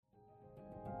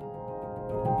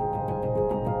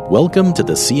Welcome to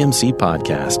the CMC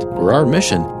Podcast, where our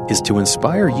mission is to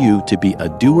inspire you to be a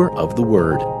doer of the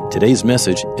Word. Today's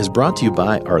message is brought to you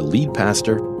by our lead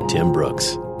pastor, Tim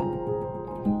Brooks.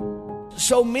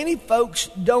 So many folks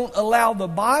don't allow the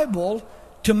Bible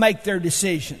to make their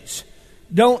decisions.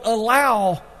 Don't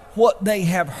allow what they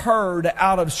have heard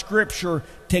out of Scripture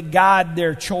to guide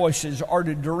their choices or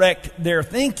to direct their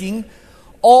thinking,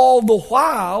 all the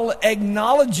while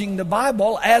acknowledging the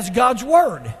Bible as God's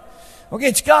Word. Okay,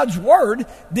 it's God's Word,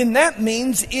 then that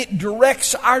means it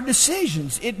directs our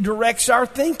decisions. It directs our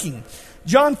thinking.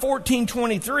 John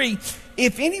 14:23,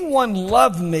 if anyone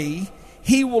love me,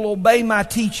 he will obey my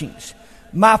teachings.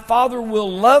 My Father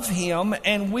will love him,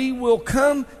 and we will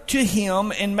come to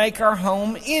him and make our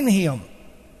home in him.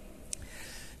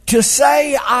 To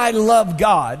say I love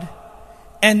God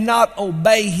and not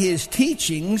obey his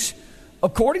teachings,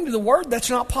 according to the Word, that's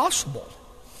not possible.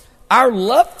 Our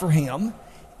love for him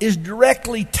is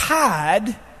directly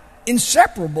tied,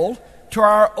 inseparable, to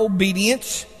our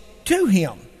obedience to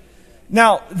him.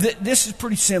 Now, this is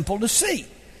pretty simple to see.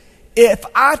 If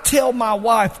I tell my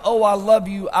wife, oh, I love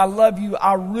you, I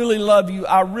really love you,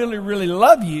 I really, really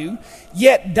love you,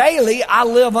 yet daily I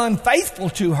live unfaithful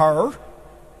to her,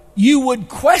 you would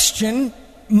question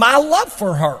my love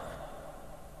for her.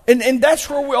 And that's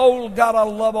where we, oh, God, I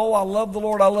love the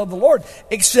Lord.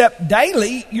 Except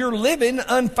daily, you're living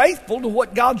unfaithful to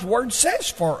what God's Word says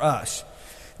for us.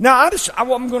 Now,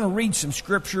 I'm going to read some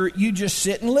Scripture. You just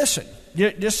sit and listen.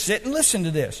 Just sit and listen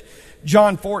to this.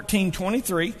 John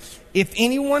 14:23, if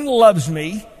anyone loves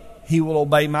me, he will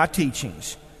obey my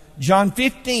teachings. John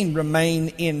 15, remain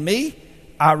in me,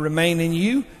 I remain in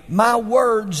you, my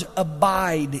words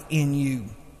abide in you.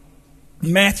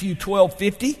 Matthew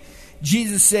 12:50,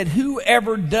 Jesus said,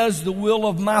 whoever does the will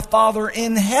of my Father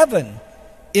in heaven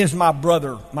is my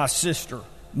brother, my sister,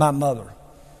 my mother.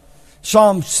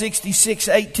 Psalm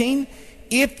 66:18,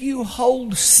 if you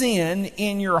hold sin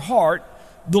in your heart,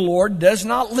 the Lord does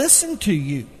not listen to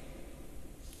you.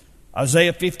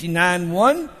 Isaiah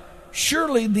 59:1,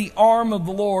 surely the arm of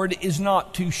the Lord is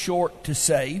not too short to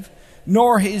save,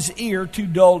 nor his ear too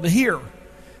dull to hear.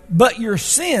 But your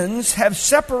sins have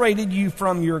separated you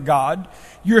from your God.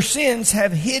 Your sins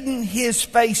have hidden his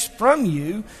face from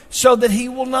you so that he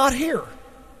will not hear.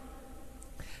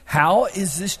 How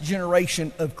is this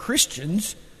generation of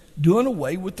Christians doing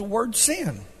away with the word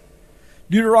sin?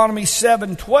 Deuteronomy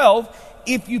 7:12,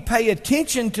 if you pay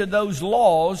attention to those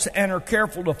laws and are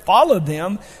careful to follow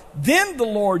them, then the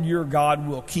Lord your God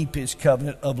will keep his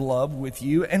covenant of love with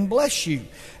you and bless you.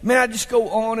 May I just go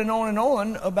on and on and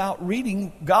on about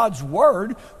reading God's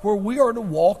Word, where we are to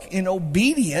walk in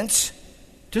obedience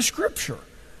to Scripture.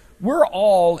 We're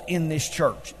all in this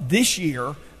church. This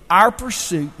year, our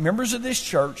pursuit, members of this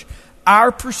church,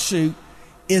 our pursuit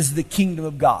is the kingdom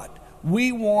of God.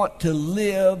 We want to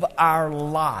live our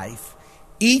life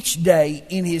each day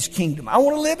in his kingdom. I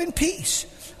want to live in peace.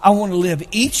 I want to live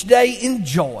each day in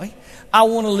joy. I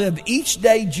want to live each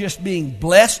day just being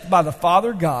blessed by the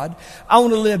Father God. I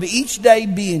want to live each day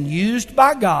being used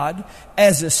by God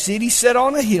as a city set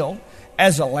on a hill,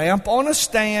 as a lamp on a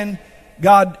stand.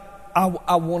 God, I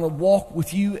want to walk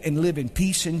with you and live in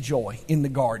peace and joy in the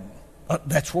garden.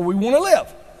 That's where we want to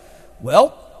live.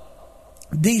 Well,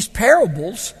 these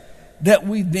parables that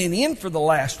we've been in for the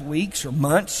last weeks or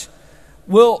months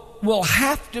will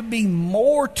have to be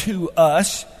more to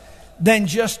us than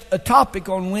just a topic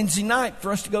on Wednesday night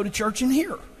for us to go to church and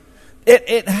hear.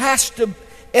 It has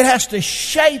to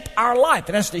shape our life.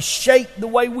 It has to shape the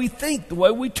way we think, the way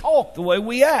we talk, the way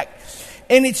we act.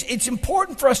 And it's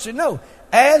important for us to know,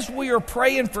 as we are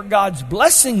praying for God's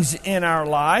blessings in our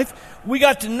life, we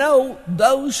got to know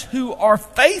those who are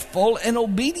faithful and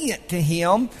obedient to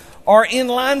him are in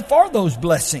line for those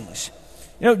blessings.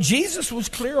 You know, Jesus was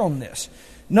clear on this.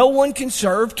 No one can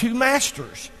serve two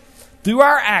masters. Through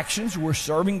our actions, we're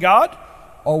serving God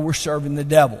or we're serving the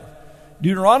devil.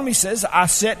 Deuteronomy says, I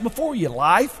set before you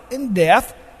life and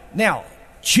death. Now,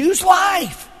 choose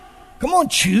life. Come on,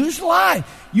 choose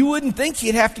life. You wouldn't think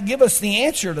he'd have to give us the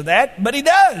answer to that, but he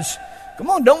does. Come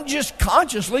on, don't just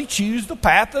consciously choose the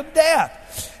path of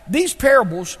death. These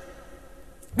parables,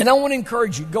 and I want to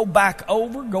encourage you, go back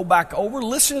over,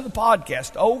 listen to the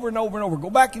podcast over and over and over. Go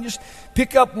back and just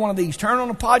pick up one of these, turn on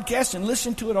the podcast and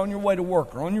listen to it on your way to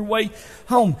work or on your way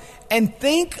home. And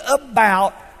think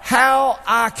about how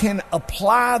I can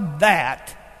apply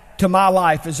that to my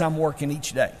life as I'm working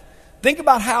each day. Think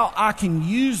about how I can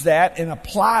use that and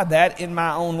apply that in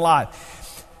my own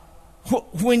life.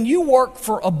 When you work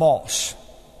for a boss,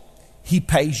 he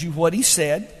pays you what he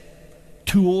said,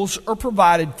 tools are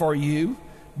provided for you,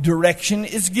 direction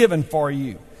is given for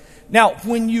you. Now,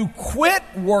 when you quit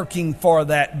working for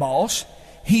that boss,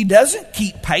 he doesn't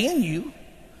keep paying you.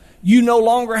 You no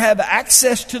longer have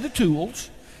access to the tools.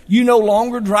 You no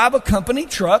longer drive a company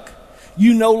truck.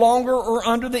 You no longer are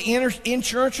under the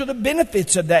insurance or the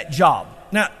benefits of that job.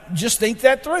 Now, just think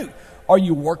that through. Are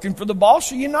you working for the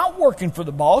boss or are you not working for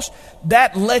the boss?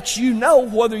 That lets you know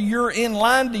whether you're in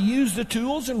line to use the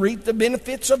tools and reap the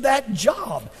benefits of that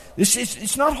job.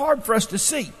 It's not hard for us to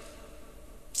see.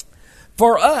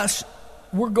 For us,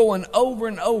 we're going over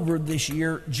and over this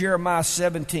year, Jeremiah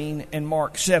 17 and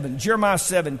Mark 7. Jeremiah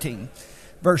 17,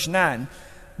 verse 9.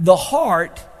 The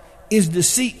heart is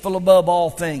deceitful above all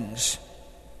things.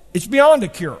 It's beyond a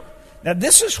cure. Now,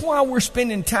 this is why we're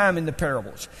spending time in the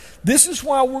parables. This is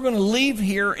why we're going to leave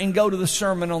here and go to the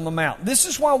Sermon on the Mount. This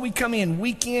is why we come in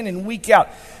and week out,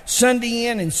 Sunday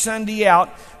in and Sunday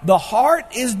out. The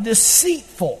heart is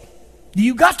deceitful.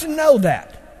 You got to know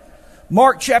that.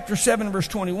 Mark chapter 7, verse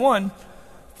 21,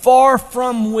 for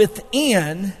from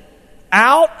within,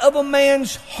 out of a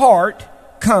man's heart,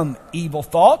 come evil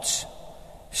thoughts,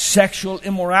 sexual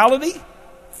immorality,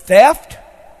 theft,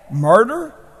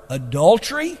 murder,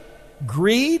 adultery,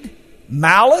 greed,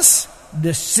 malice,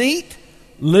 deceit,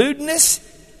 lewdness,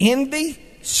 envy,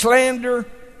 slander,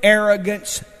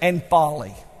 arrogance, and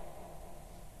folly.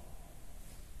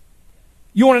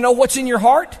 You want to know what's in your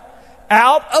heart?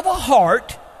 Out of a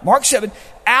heart, Mark 7,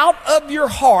 out of your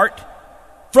heart,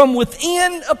 from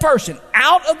within a person,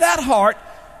 out of that heart,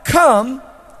 come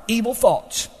evil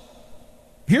thoughts.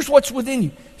 Here's what's within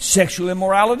you. Sexual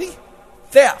immorality,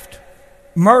 theft,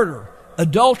 murder,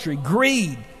 adultery,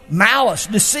 greed, malice,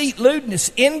 deceit,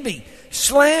 lewdness, envy,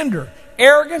 slander,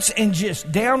 arrogance, and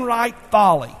just downright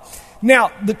folly.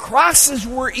 Now, the crisis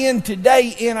we're in today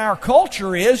in our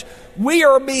culture is we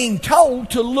are being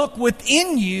told to look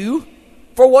within you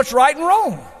for what's right and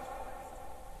wrong.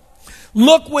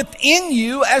 Look within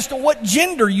you as to what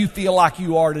gender you feel like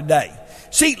you are today.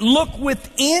 See, look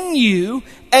within you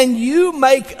and you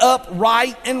make up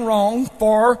right and wrong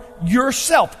for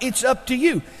yourself. It's up to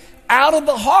you. Out of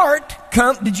the heart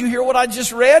did you hear what I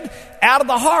just read? Out of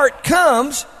the heart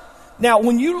comes. Now,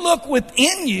 when you look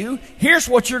within you, here's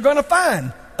what you're going to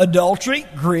find. Adultery,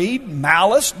 greed,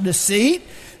 malice, deceit.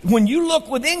 When you look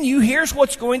within you, here's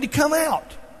what's going to come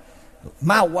out.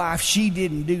 My wife, she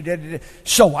didn't do that.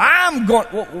 So I'm going...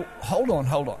 Hold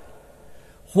on.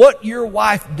 What your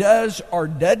wife does or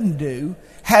doesn't do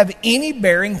have any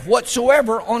bearing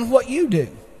whatsoever on what you do.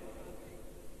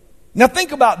 Now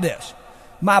think about this.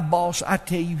 My boss, I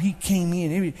tell you, he came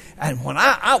in, and when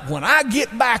I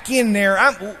get back in there,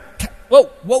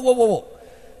 whoa.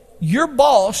 Your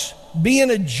boss being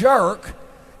a jerk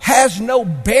has no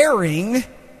bearing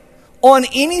on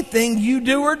anything you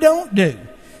do or don't do.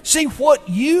 See, what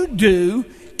you do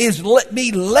is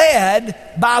be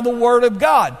led by the Word of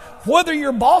God, whether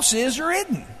your boss is or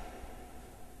isn't.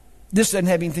 This doesn't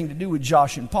have anything to do with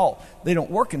Josh and Paul. They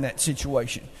don't work in that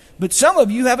situation. But some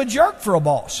of you have a jerk for a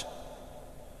boss.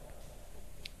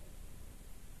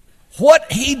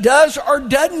 What he does or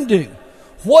doesn't do,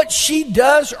 what she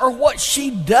does or what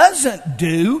she doesn't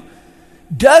do,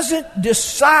 doesn't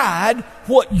decide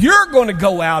what you're going to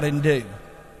go out and do.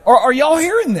 Or are y'all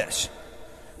hearing this?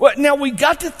 Well, now we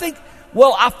got to think,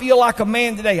 well, I feel like a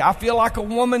man today. I feel like a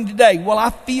woman today. Well, I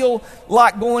feel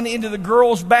like going into the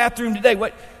girls' bathroom today.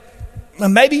 Well,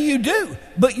 maybe you do,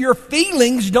 but your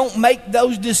feelings don't make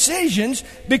those decisions,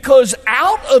 because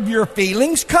out of your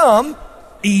feelings come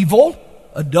evil,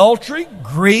 adultery,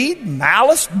 greed,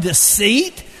 malice,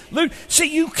 deceit.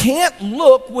 See, you can't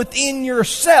look within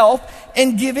yourself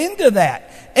and give into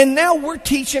that. And now we're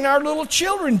teaching our little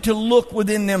children to look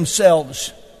within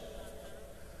themselves.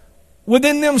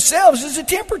 Within themselves is a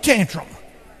temper tantrum.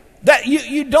 That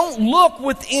you don't look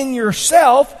within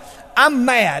yourself. I'm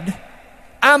mad,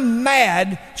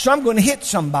 so I'm going to hit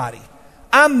somebody.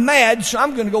 I'm mad, so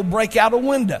I'm going to go break out a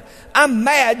window. I'm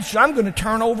mad, so I'm going to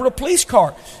turn over a police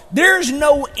car. There's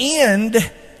no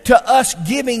end to us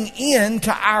giving in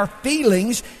to our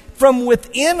feelings. From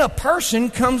within a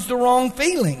person comes the wrong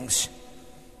feelings.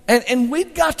 And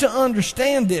we've got to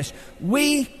understand this.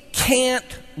 We can't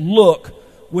look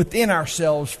within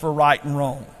ourselves for right and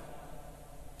wrong.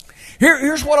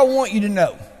 Here's what I want you to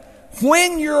know.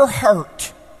 When you're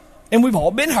hurt, and we've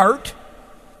all been hurt,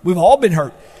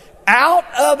 out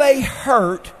of a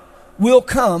hurt will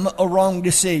come a wrong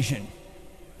decision.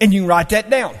 And you can write that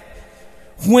down.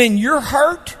 When you're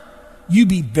hurt, you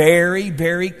be very,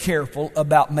 very careful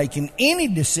about making any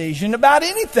decision about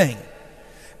anything.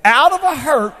 Out of a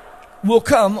hurt will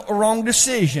come a wrong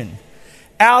decision.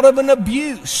 Out of an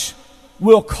abuse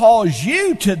will cause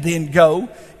you to then go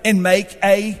and make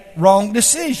a wrong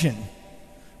decision.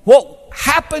 What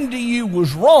happened to you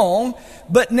was wrong,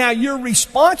 but now your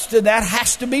response to that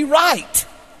has to be right.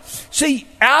 See,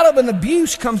 out of an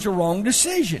abuse comes a wrong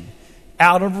decision.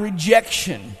 Out of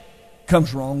rejection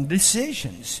comes wrong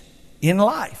decisions in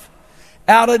life.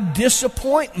 Out of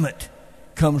disappointment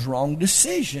comes wrong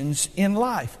decisions in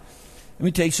life. Let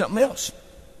me tell you something else.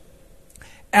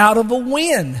 Out of a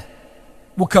win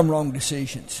will come wrong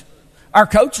decisions. Our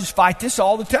coaches fight this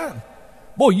all the time.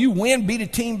 Boy, you win, beat a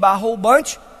team by a whole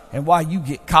bunch, and why you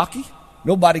get cocky.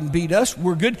 Nobody can beat us.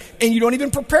 We're good. And you don't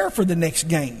even prepare for the next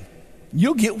game.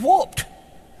 You'll get whooped.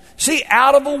 See,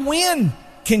 out of a win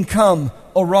can come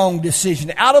a wrong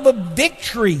decision. Out of a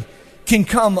victory can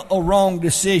come a wrong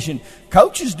decision.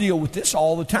 Coaches deal with this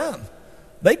all the time.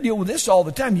 They deal with this all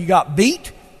the time. You got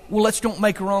beat? Well, let's don't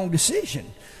make a wrong decision.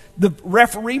 The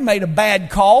referee made a bad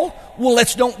call. Well,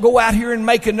 let's don't go out here and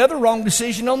make another wrong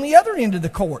decision on the other end of the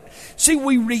court. See,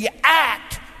 we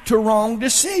react to wrong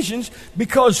decisions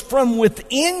because from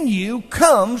within you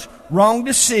comes wrong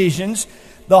decisions.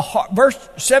 Verse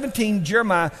 17,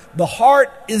 Jeremiah, the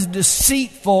heart is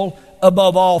deceitful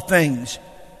above all things.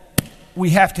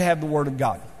 We have to have the Word of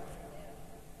God.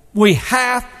 We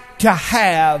have to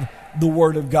have the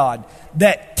Word of God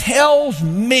that tells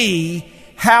me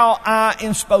how I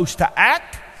am supposed to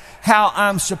act, how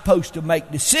I'm supposed to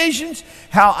make decisions,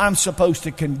 how I'm supposed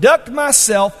to conduct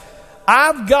myself.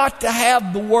 I've got to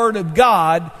have the Word of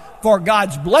God for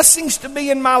God's blessings to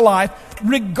be in my life,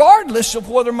 regardless of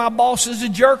whether my boss is a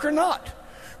jerk or not,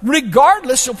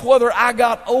 regardless of whether I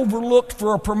got overlooked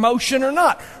for a promotion or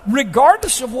not,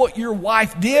 regardless of what your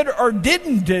wife did or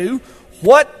didn't do.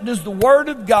 What does the Word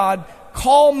of God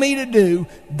call me to do?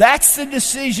 That's the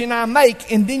decision I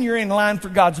make, and then you're in line for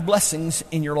God's blessings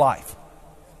in your life.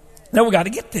 Now we got to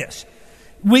get this.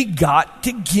 We got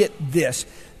to get this.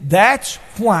 That's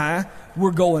why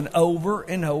we're going over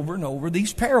and over and over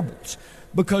these parables.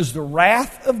 Because the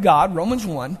wrath of God, Romans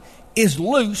 1, is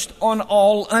loosed on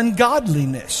all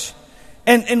ungodliness.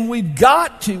 And we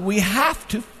have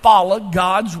to follow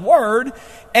God's Word.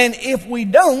 And if we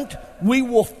don't, we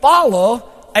will follow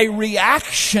a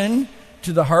reaction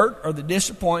to the hurt or the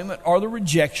disappointment or the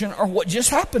rejection or what just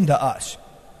happened to us.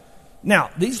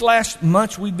 Now, these last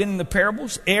months we've been in the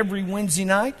parables every Wednesday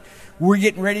night. We're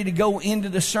getting ready to go into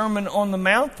the Sermon on the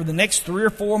Mount for the next 3 or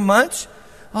 4 months.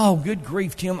 Oh, good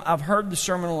grief, Tim. I've heard the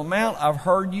Sermon on the Mount. I've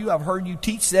heard you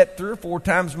teach that 3 or 4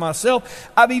 times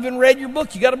myself. I've even read your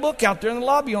book. You got a book out there in the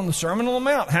lobby on the Sermon on the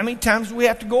Mount. How many times do we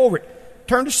have to go over it?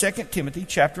 Turn to 2 Timothy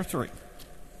chapter 3.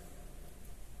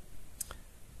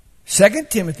 2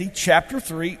 Timothy chapter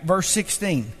 3, verse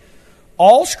 16.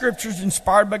 All Scripture is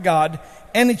inspired by God,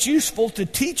 and it's useful to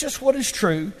teach us what is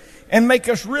true and make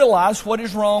us realize what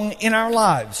is wrong in our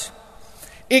lives.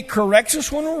 It corrects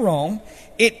us when we're wrong.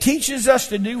 It teaches us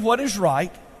to do what is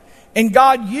right. And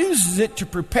God uses it to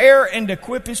prepare and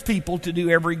equip His people to do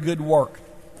every good work.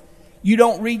 You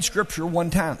don't read Scripture one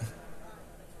time.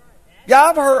 Yeah,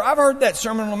 I've heard that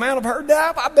Sermon on the Mount. I've heard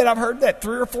that. I bet I've heard that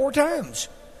 3 or 4 times.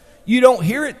 You don't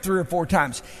hear it 3 or 4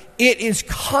 times. It is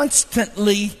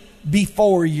constantly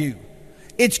before you.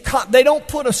 They don't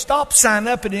put a stop sign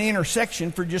up at an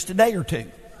intersection for just a day or two.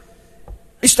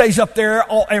 It stays up there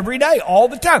every day, all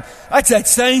the time. That's that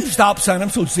same stop sign. I'm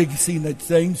so sick of seeing that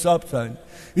same stop sign.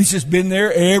 It's just been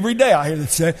there every day. I hear the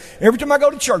same. Every time I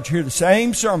go to church, I hear the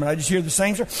same sermon. I just hear the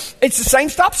same sermon. It's the same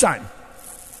stop sign.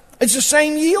 It's the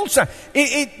same yield sign.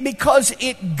 Because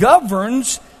it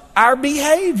governs our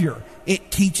behavior.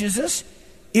 It teaches us.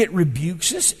 It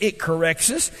rebukes us. It corrects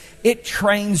us. It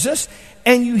trains us.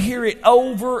 And you hear it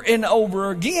over and over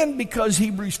again because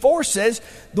Hebrews 4 says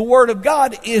the Word of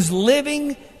God is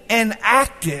living and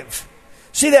active.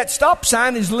 See, that stop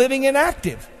sign is living and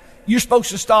active. You're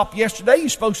supposed to stop yesterday. You're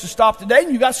supposed to stop today.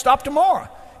 And you got to stop tomorrow.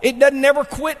 It doesn't never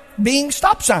quit being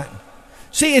stop sign.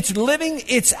 See, it's living.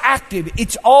 It's active.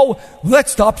 That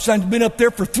stop sign's been up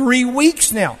there for 3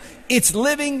 weeks now. It's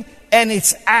living and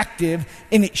it's active,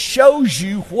 and it shows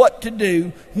you what to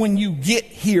do when you get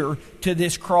here to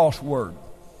this crossword.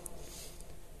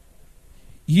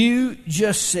 You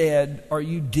just said, or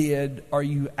you did, or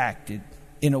you acted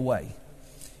in a way.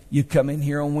 You come in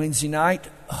here on Wednesday night,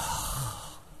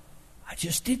 I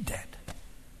just did that.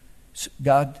 So,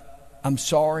 God, I'm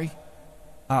sorry.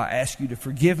 I ask you to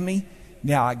forgive me.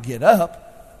 Now I get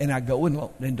up and I go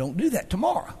and don't do that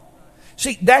tomorrow.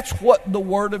 See, that's what the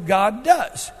Word of God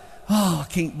does. Oh,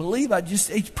 I can't believe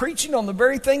he's preaching on the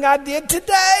very thing I did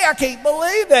today. I can't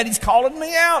believe that. He's calling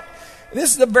me out.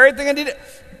 This is the very thing I did.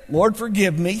 Lord,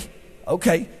 forgive me.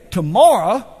 Okay,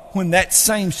 tomorrow, when that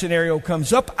same scenario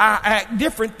comes up, I act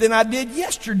different than I did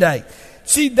yesterday.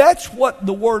 See, that's what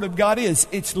the Word of God is.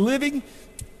 It's living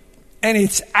and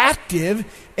it's active,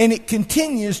 and it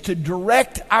continues to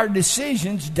direct our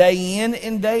decisions day in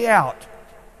and day out.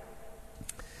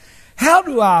 How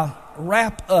do I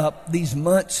wrap up these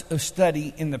months of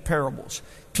study in the parables?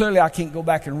 Clearly, I can't go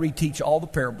back and reteach all the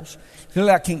parables.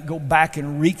 Clearly, I can't go back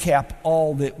and recap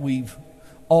all that we've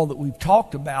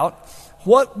talked about.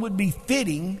 What would be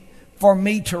fitting for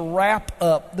me to wrap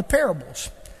up the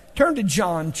parables? Turn to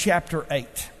John chapter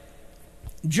 8.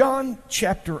 John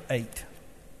chapter 8.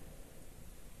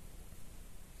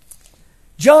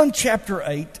 John chapter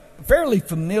 8, a fairly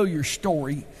familiar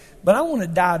story, but I want to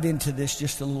dive into this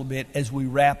just a little bit as we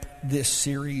wrap this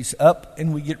series up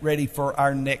and we get ready for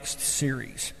our next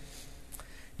series.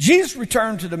 Jesus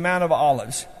returned to the Mount of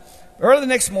Olives. Early the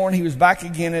next morning, he was back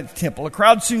again at the temple. A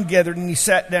crowd soon gathered, and he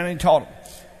sat down and taught them.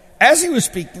 As he was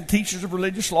speaking, teachers of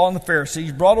religious law and the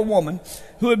Pharisees brought a woman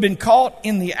who had been caught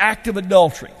in the act of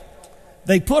adultery.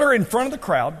 They put her in front of the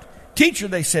crowd. Teacher,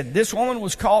 they said, this woman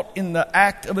was caught in the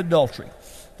act of adultery.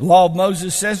 The law of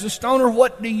Moses says to stone her.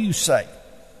 What do you say?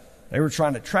 They were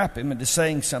trying to trap him into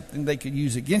saying something they could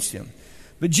use against him.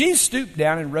 But Jesus stooped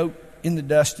down and wrote in the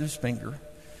dust of his finger.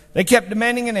 They kept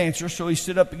demanding an answer, so he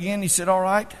stood up again. He said, all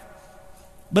right,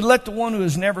 but let the one who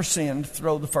has never sinned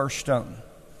throw the first stone.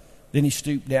 Then he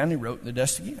stooped down and wrote in the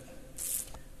dust again.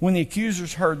 When the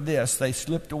accusers heard this, they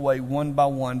slipped away one by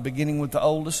one, beginning with the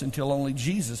oldest, until only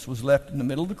Jesus was left in the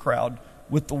middle of the crowd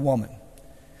with the woman.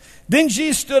 Then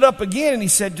Jesus stood up again and he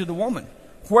said to the woman,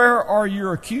 where are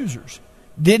your accusers?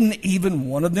 Didn't even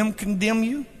one of them condemn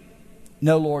you?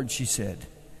 No, Lord, she said.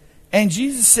 And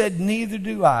Jesus said, neither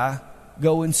do I.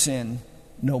 Go and sin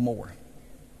no more.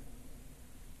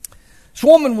 This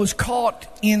woman was caught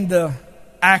in the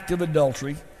act of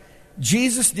adultery.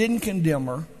 Jesus didn't condemn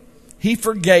her. He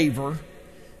forgave her.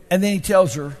 And then he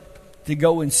tells her to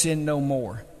go and sin no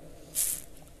more.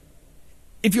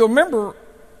 If you remember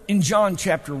in John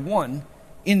chapter 1,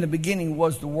 in the beginning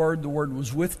was the Word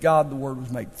was with God, the Word was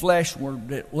made flesh.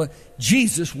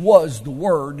 Jesus was the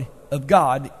Word of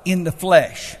God in the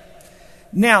flesh.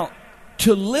 Now,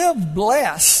 to live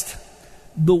blessed,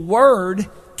 the Word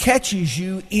catches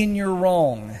you in your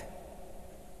wrong.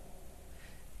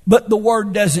 But the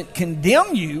Word doesn't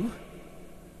condemn you.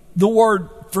 The Word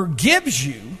forgives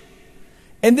you.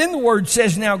 And then the Word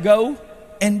says, now go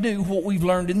and do what we've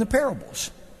learned in the parables.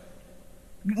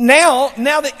 Now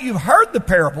that you've heard the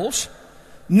parables,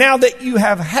 now that you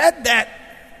have had that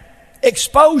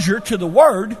exposure to the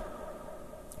Word,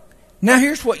 now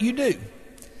here's what you do.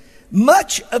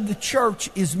 Much of the church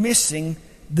is missing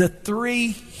the three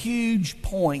huge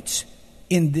points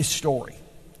in this story.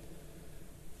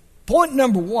 Point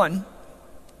number one,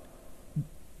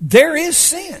 there is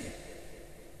sin.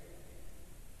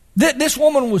 This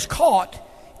woman was caught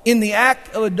in the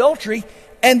act of adultery,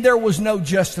 and there was no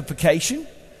justification.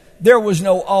 There was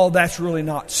no, oh, that's really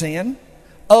not sin.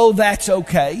 Oh, that's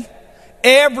okay.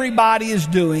 Everybody is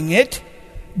doing it.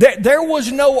 There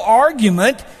was no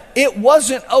argument. It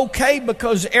wasn't okay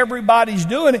because everybody's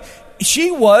doing it. She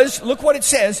was, look what it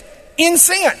says, in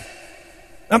sin.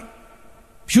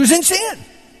 She was in sin.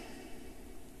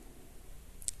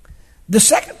 The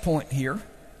second point here,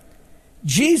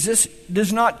 Jesus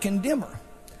does not condemn her.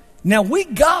 Now, we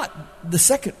got the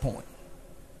second point.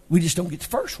 We just don't get the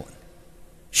first one.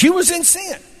 She was in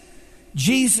sin.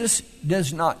 Jesus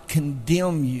does not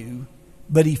condemn you,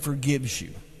 but he forgives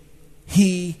you.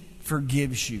 He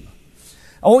forgives you.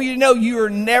 I want you to know you are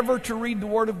never to read the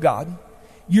Word of God.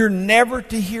 You're never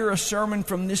to hear a sermon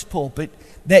from this pulpit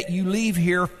that you leave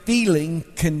here feeling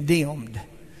condemned.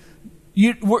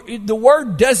 The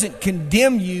Word doesn't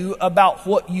condemn you about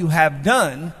what you have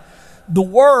done. The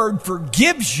Word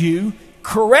forgives you,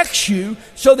 corrects you,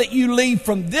 so that you leave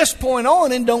from this point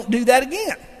on and don't do that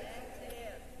again.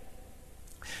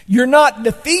 You're not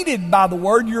defeated by the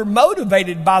Word. You're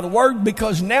motivated by the Word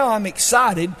because now I'm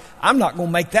excited. I'm not going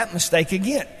to make that mistake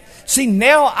again. See,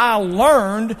 now I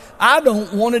learned I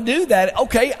don't want to do that.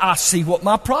 Okay, I see what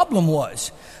my problem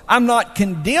was. I'm not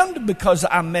condemned because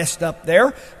I messed up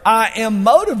there. I am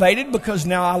motivated because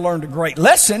now I learned a great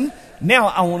lesson. Now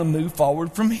I want to move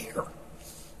forward from here.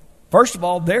 First of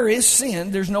all, there is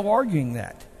sin. There's no arguing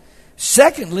that.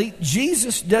 Secondly,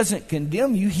 Jesus doesn't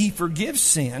condemn you. He forgives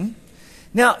sin.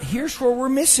 Now, here's where we're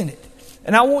missing it.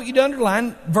 And I want you to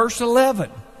underline verse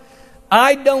 11.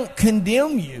 I don't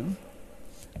condemn you.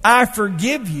 I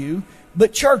forgive you.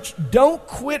 But church, don't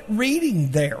quit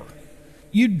reading there.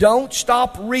 You don't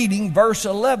stop reading verse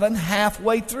 11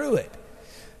 halfway through it.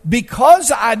 Because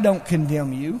I don't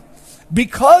condemn you,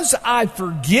 because I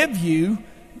forgive you,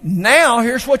 now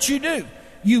here's what you do.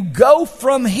 You go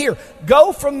from here.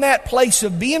 Go from that place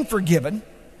of being forgiven.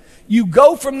 You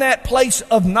go from that place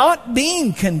of not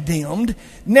being condemned.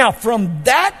 Now, from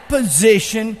that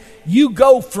position, you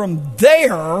go from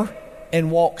there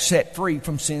and walk set free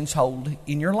from sin's hold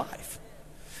in your life.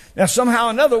 Now, somehow or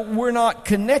another, we're not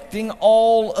connecting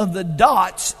all of the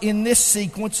dots in this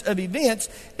sequence of events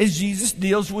as Jesus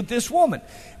deals with this woman.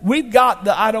 We've got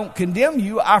the I don't condemn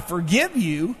you, I forgive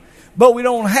you, but we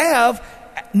don't have,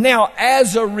 now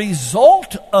as a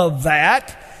result of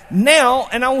that, now,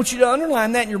 and I want you to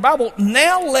underline that in your Bible,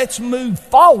 now let's move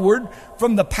forward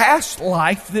from the past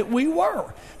life that we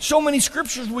were. So many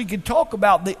scriptures we could talk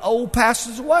about. The old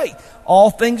passes away. All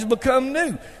things become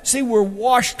new. See, we're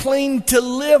washed clean to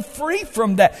live free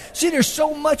from that. See, there's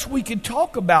so much we could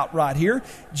talk about right here.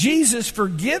 Jesus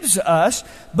forgives us,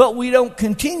 but we don't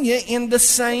continue in the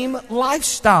same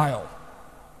lifestyle.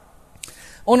 I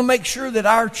want to make sure that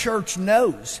our church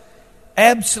knows,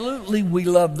 absolutely we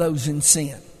love those in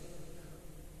sin.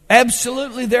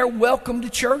 Absolutely, they're welcome to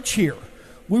church here.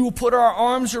 We will put our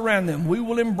arms around them. We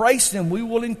will embrace them. We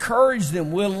will encourage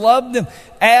them. We'll love them.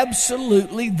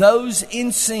 Absolutely, those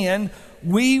in sin,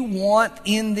 we want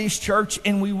in this church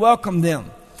and we welcome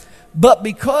them. But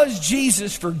because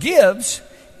Jesus forgives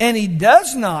and He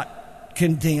does not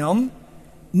condemn,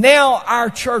 now our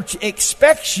church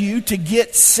expects you to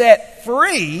get set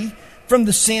free from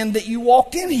the sin that you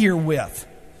walked in here with.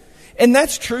 And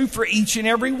that's true for each and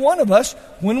every one of us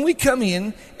when we come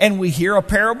in and we hear a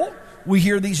parable. We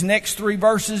hear these next 3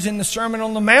 verses in the Sermon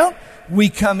on the Mount. We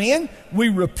come in, we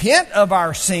repent of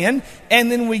our sin,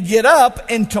 and then we get up,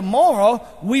 and tomorrow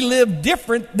we live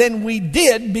different than we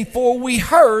did before we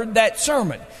heard that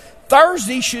sermon.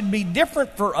 Thursday should be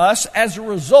different for us as a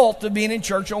result of being in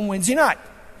church on Wednesday night.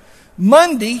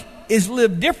 Monday is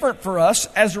lived different for us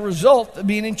as a result of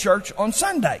being in church on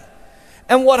Sunday.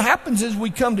 And what happens is we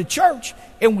come to church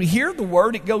and we hear the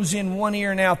word. It goes in one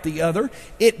ear and out the other.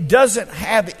 It doesn't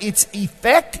have its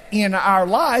effect in our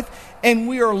life. And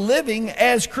we are living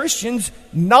as Christians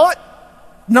not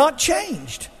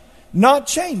changed. Not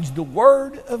changed. The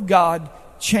Word of God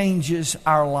changes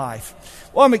our life.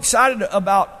 Well, I'm excited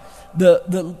about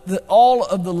all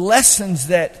of the lessons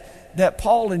that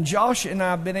Paul and Josh and I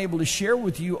have been able to share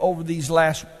with you over these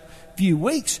last few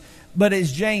weeks. But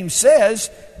as James says,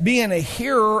 being a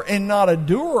hearer and not a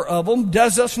doer of them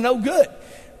does us no good.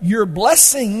 Your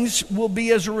blessings will be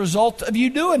as a result of you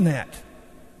doing that.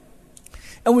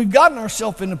 And we've gotten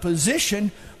ourselves in a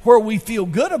position where we feel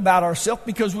good about ourselves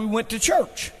because we went to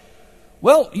church.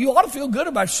 Well, you ought to feel good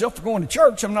about yourself for going to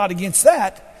church. I'm not against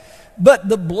that. But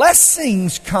the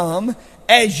blessings come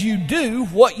as you do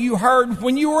what you heard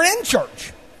when you were in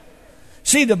church.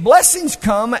 See, the blessings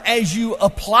come as you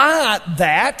apply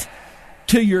that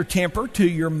to your temper, to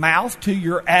your mouth, to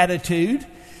your attitude.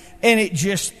 And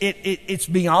it's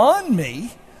beyond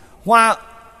me why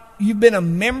you've been a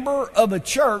member of a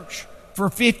church for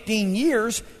 15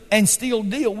 years and still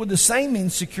deal with the same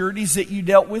insecurities that you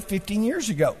dealt with 15 years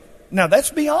ago. Now, that's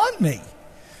beyond me.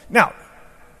 Now,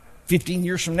 15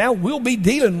 years from now, we'll be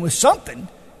dealing with something.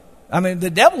 I mean, the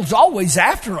devil's always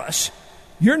after us.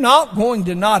 You're not going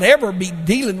to not ever be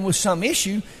dealing with some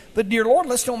issue. But, dear Lord,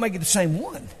 let's don't make it the same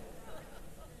one.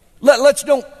 Let's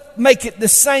don't make it the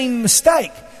same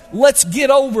mistake. Let's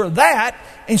get over that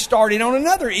and start it on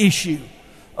another issue.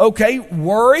 Okay,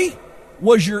 worry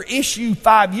was your issue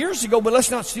 5 years ago, but let's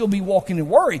not still be walking in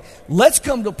worry. Let's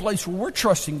come to a place where we're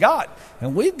trusting God.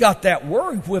 And we've got that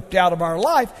worry whipped out of our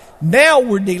life. Now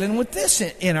we're dealing with this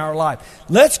in our life.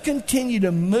 Let's continue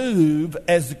to move,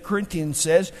 as the Corinthians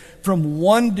says, from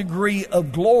one degree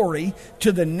of glory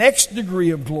to the next degree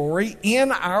of glory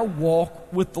in our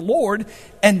walk with the Lord.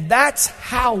 And that's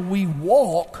how we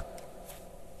walk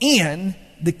in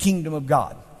the kingdom of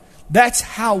God. That's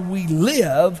how we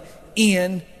live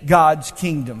in God's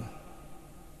kingdom.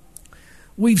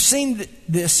 We've seen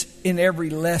this in every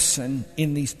lesson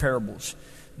in these parables.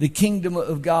 The kingdom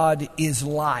of God is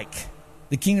like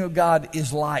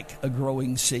a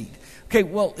growing seed. Okay,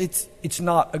 well, it's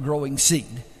not a growing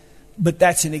seed, but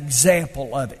that's an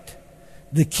example of it.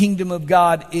 The kingdom of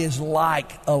God is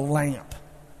like a lamp.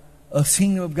 A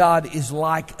kingdom of God is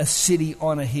like a city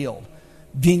on a hill.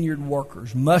 Vineyard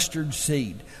workers, mustard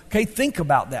seed. Okay, think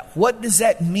about that. What does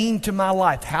that mean to my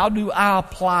life? How do I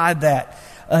apply that?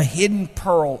 A hidden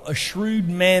pearl, a shrewd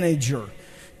manager,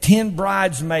 10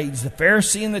 bridesmaids, the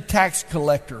Pharisee and the tax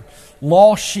collector,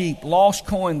 lost sheep, lost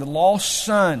coin, the lost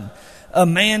son, a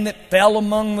man that fell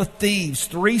among the thieves,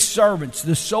 3 servants,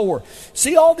 the sower.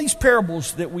 See all these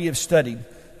parables that we have studied.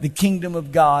 The kingdom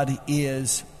of God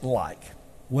is like.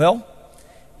 Well,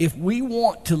 if we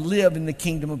want to live in the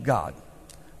kingdom of God,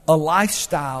 a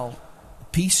lifestyle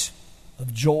of peace,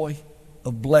 of joy,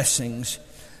 of blessings,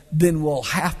 then we'll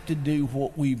have to do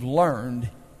what we've learned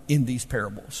in these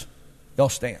parables. Y'all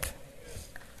stand.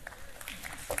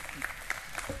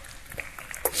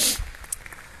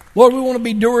 Lord, we want to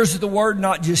be doers of the word,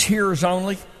 not just hearers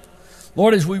only.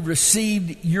 Lord, as we've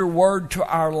received your word to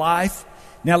our life,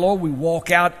 now, Lord, we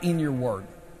walk out in your word.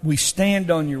 We stand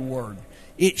on your word.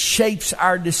 It shapes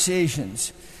our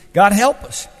decisions. God, help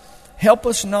us. Help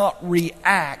us not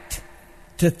react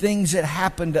to things that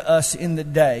happen to us in the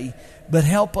day, but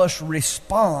help us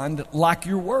respond like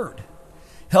your word.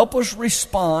 Help us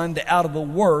respond out of the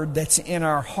word that's in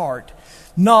our heart,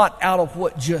 not out of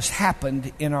what just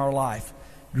happened in our life.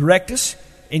 Direct us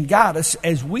and guide us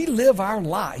as we live our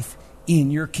life in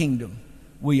your kingdom.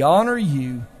 We honor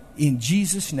you in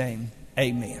Jesus' name.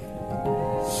 Amen.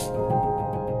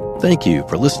 Thank you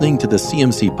for listening to the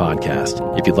CMC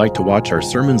Podcast. If you'd like to watch our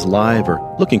sermons live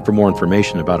or looking for more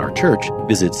information about our church,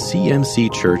 visit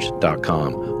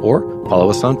cmcchurch.com or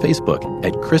follow us on Facebook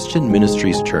at Christian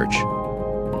Ministries Church.